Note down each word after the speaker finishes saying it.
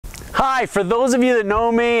Hi, for those of you that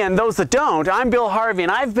know me and those that don't, I'm Bill Harvey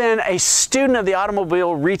and I've been a student of the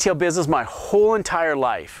automobile retail business my whole entire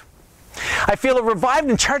life. I feel a revived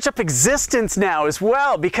and charged up existence now as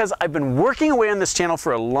well because I've been working away on this channel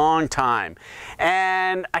for a long time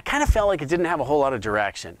and I kind of felt like it didn't have a whole lot of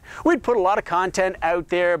direction. We'd put a lot of content out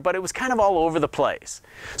there, but it was kind of all over the place.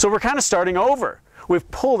 So we're kind of starting over. We've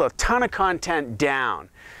pulled a ton of content down.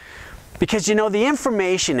 Because you know, the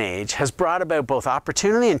information age has brought about both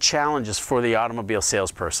opportunity and challenges for the automobile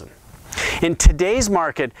salesperson. In today's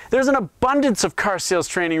market, there's an abundance of car sales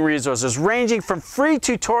training resources ranging from free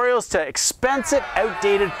tutorials to expensive,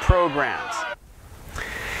 outdated programs.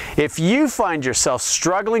 If you find yourself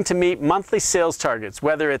struggling to meet monthly sales targets,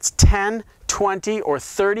 whether it's 10, 20, or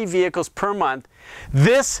 30 vehicles per month,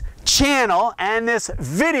 this channel and this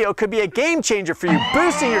video could be a game changer for you,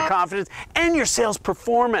 boosting your confidence and your sales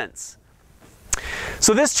performance.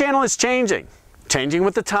 So this channel is changing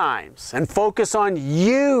with the times, and focus on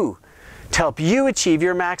you to help you achieve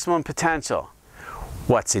your maximum potential.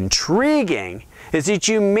 What's intriguing is that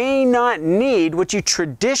you may not need what you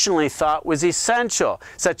traditionally thought was essential,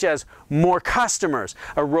 such as more customers,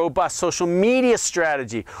 a robust social media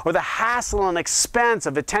strategy, or the hassle and expense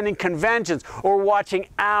of attending conventions or watching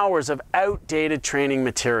hours of outdated training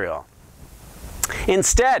material.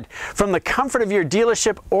 Instead, from the comfort of your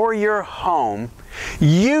dealership or your home,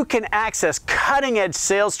 you can access cutting-edge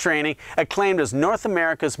sales training acclaimed as North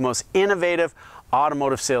America's most innovative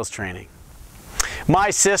automotive sales training. My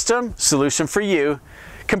system, Solution for You,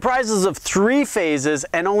 comprises of 3 phases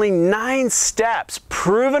and only 9 steps,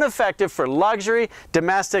 proven effective for luxury,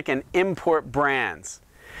 domestic, and import brands.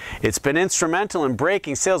 It's been instrumental in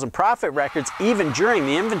breaking sales and profit records even during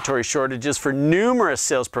the inventory shortages for numerous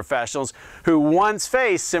sales professionals who once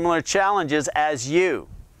faced similar challenges as you.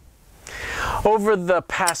 Over the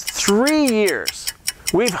past 3 years,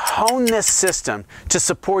 we've honed this system to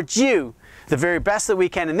support you the very best that we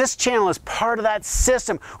can, and this channel is part of that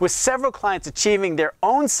system, with several clients achieving their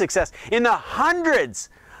own success in the hundreds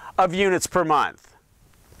of units per month.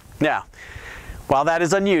 Now, while that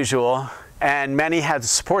is unusual, and many have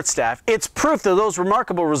support staff, it's proof that those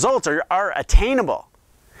remarkable results are attainable.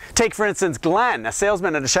 Take, for instance, Glenn, a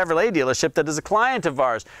salesman at a Chevrolet dealership that is a client of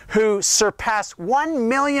ours, who surpassed $1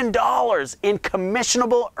 million in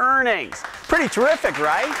commissionable earnings. Pretty terrific,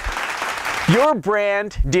 right? Your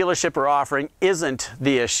brand, dealership, or offering isn't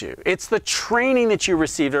the issue. It's the training that you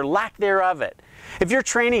received or lack thereof it. If your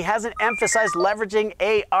training hasn't emphasized leveraging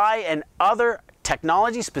AI and other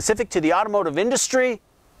technology specific to the automotive industry,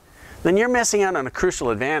 then you're missing out on a crucial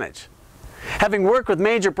advantage. Having worked with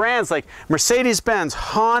major brands like Mercedes-Benz,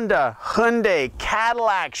 Honda, Hyundai,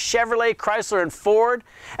 Cadillac, Chevrolet, Chrysler, and Ford,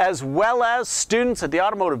 as well as students at the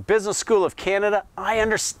Automotive Business School of Canada, I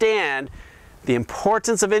understand the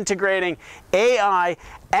importance of integrating AI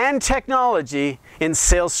and technology in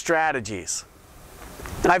sales strategies.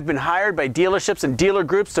 And I've been hired by dealerships and dealer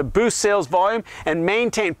groups to boost sales volume and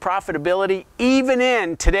maintain profitability even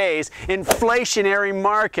in today's inflationary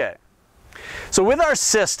market. So with our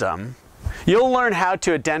system, you'll learn how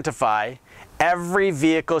to identify every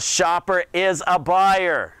vehicle shopper is a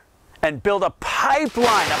buyer and build a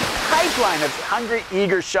pipeline of hungry,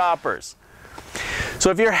 eager shoppers. So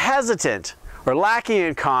if you're hesitant or lacking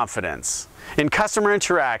in confidence in customer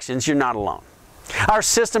interactions, you're not alone. Our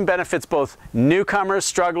system benefits both newcomers,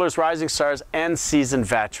 strugglers, rising stars, and seasoned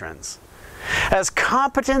veterans, as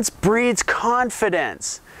competence breeds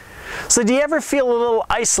confidence. So do you ever feel a little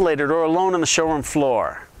isolated or alone on the showroom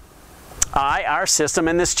floor? Our system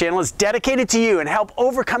and this channel is dedicated to you and help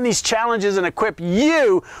overcome these challenges and equip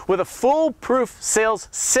you with a foolproof sales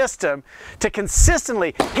system to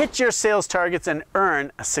consistently hit your sales targets and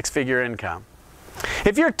earn a 6-figure income.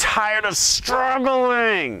 If you're tired of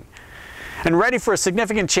struggling and ready for a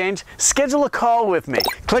significant change, schedule a call with me.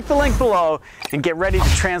 Click the link below and get ready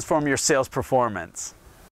to transform your sales performance.